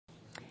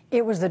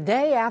It was the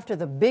day after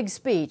the big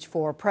speech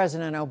for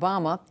President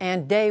Obama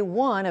and day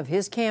one of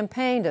his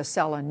campaign to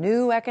sell a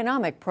new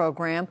economic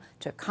program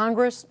to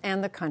Congress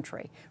and the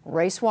country.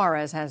 Ray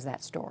Suarez has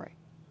that story.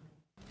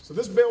 So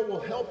this bill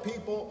will help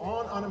people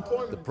on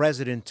unemployment. The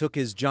president took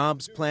his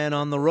jobs plan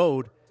on the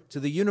road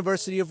to the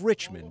University of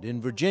Richmond in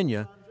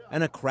Virginia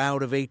and a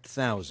crowd of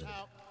 8,000.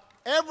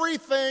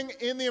 Everything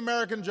in the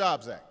American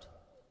Jobs Act,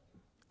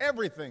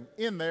 everything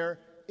in there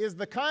is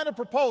the kind of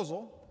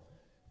proposal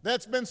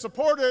that's been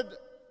supported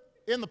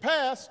in the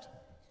past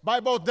by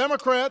both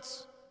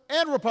Democrats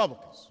and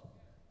Republicans.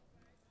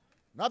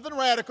 Nothing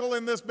radical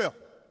in this bill.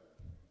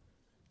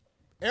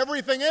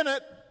 Everything in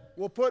it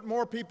will put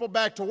more people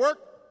back to work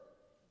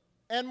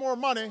and more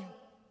money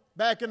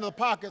back into the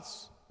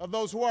pockets of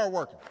those who are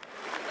working.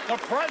 The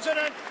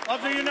President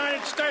of the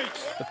United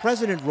States. The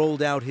president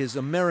rolled out his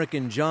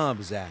American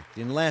Jobs Act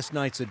in last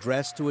night's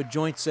address to a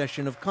joint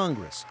session of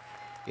Congress.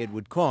 It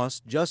would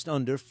cost just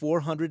under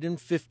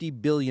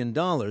 $450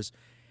 billion,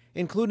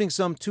 including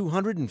some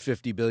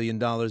 $250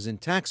 billion in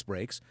tax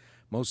breaks,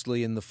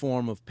 mostly in the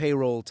form of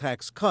payroll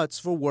tax cuts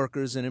for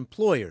workers and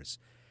employers.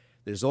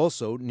 There's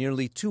also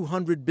nearly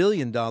 $200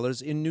 billion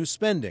in new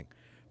spending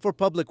for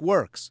public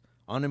works,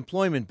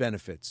 unemployment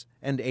benefits,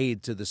 and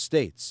aid to the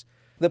states.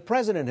 The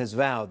president has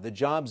vowed the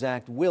Jobs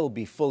Act will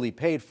be fully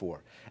paid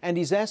for, and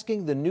he's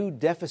asking the new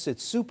Deficit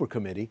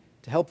Supercommittee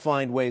to help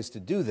find ways to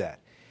do that.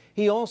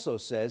 He also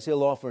says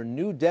he'll offer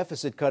new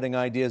deficit-cutting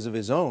ideas of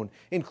his own,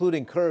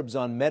 including curbs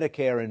on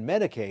Medicare and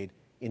Medicaid,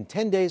 in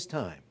 10 days'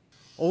 time.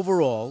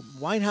 Overall,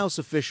 White House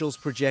officials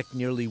project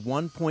nearly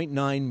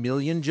 1.9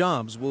 million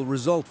jobs will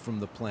result from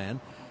the plan,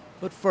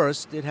 but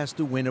first it has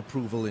to win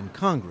approval in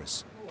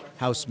Congress.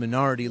 House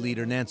Minority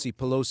Leader Nancy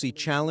Pelosi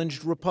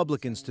challenged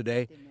Republicans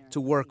today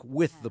to work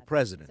with the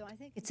president. So I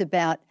think it's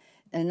about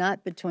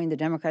not between the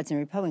Democrats and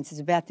Republicans.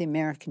 It's about the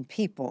American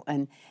people,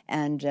 and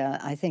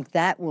I think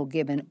that will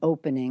give an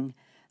opening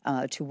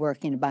to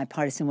work in a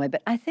bipartisan way.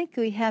 But I think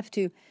we have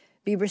to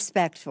be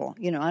respectful.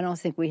 I don't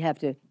think we have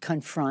to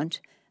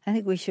confront. I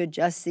think we should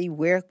just see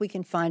where we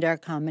can find our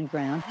common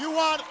ground. You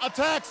want a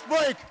tax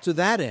break? To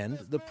that end,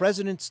 the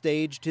president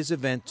staged his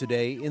event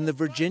today in the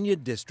Virginia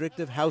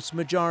district of House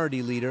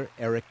Majority Leader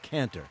Eric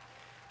Cantor,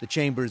 the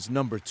chamber's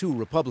number 2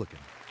 Republican.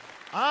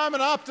 I'm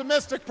an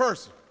optimistic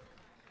person.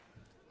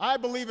 I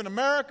believe in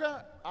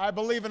America. I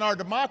believe in our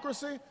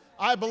democracy.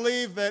 I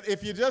believe that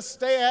if you just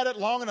stay at it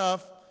long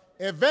enough,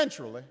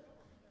 eventually,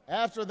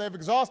 after they've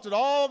exhausted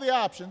all the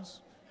options,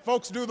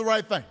 folks do the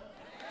right thing.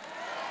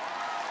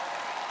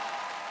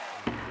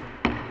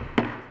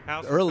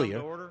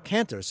 Earlier,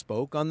 Cantor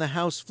spoke on the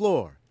House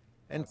floor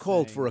and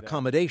called for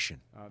accommodation.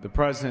 The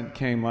president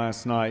came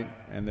last night,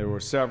 and there were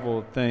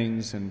several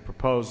things and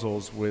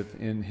proposals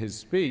within his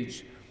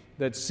speech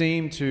that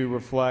seem to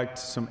reflect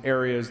some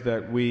areas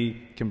that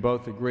we can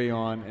both agree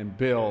on and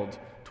build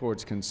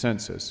towards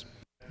consensus.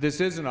 This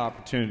is an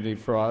opportunity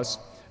for us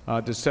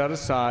to set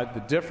aside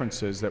the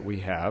differences that we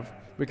have,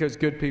 because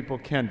good people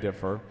can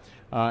differ,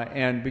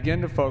 and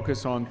begin to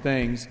focus on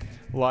things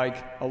like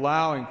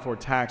allowing for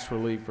tax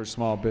relief for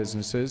small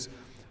businesses,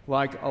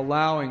 like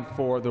allowing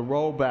for the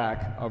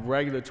rollback of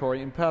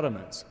regulatory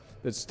impediments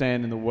that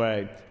stand in the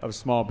way of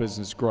small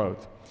business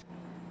growth.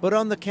 But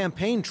on the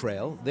campaign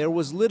trail, there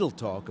was little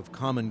talk of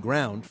common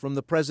ground from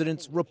the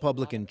president's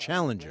Republican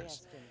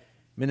challengers.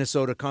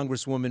 Minnesota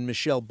Congresswoman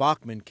Michelle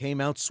Bachmann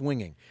came out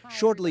swinging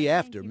shortly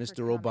after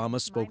Mr.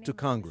 Obama spoke to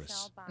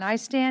Congress. And I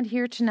stand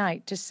here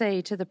tonight to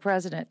say to the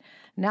president,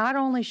 not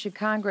only should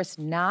Congress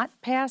not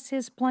pass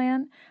his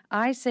plan,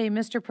 I say,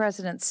 Mr.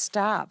 President,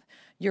 stop.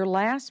 Your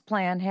last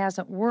plan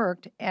hasn't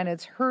worked, and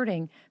it's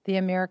hurting the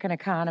American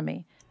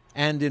economy.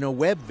 And in a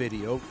web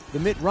video, the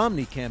Mitt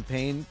Romney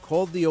campaign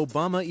called the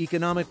Obama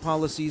economic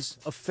policies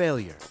a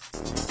failure.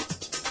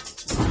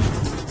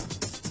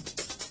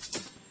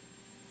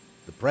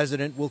 The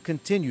president will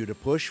continue to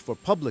push for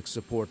public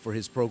support for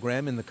his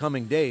program in the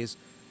coming days,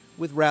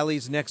 with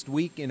rallies next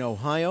week in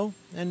Ohio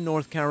and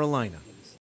North Carolina.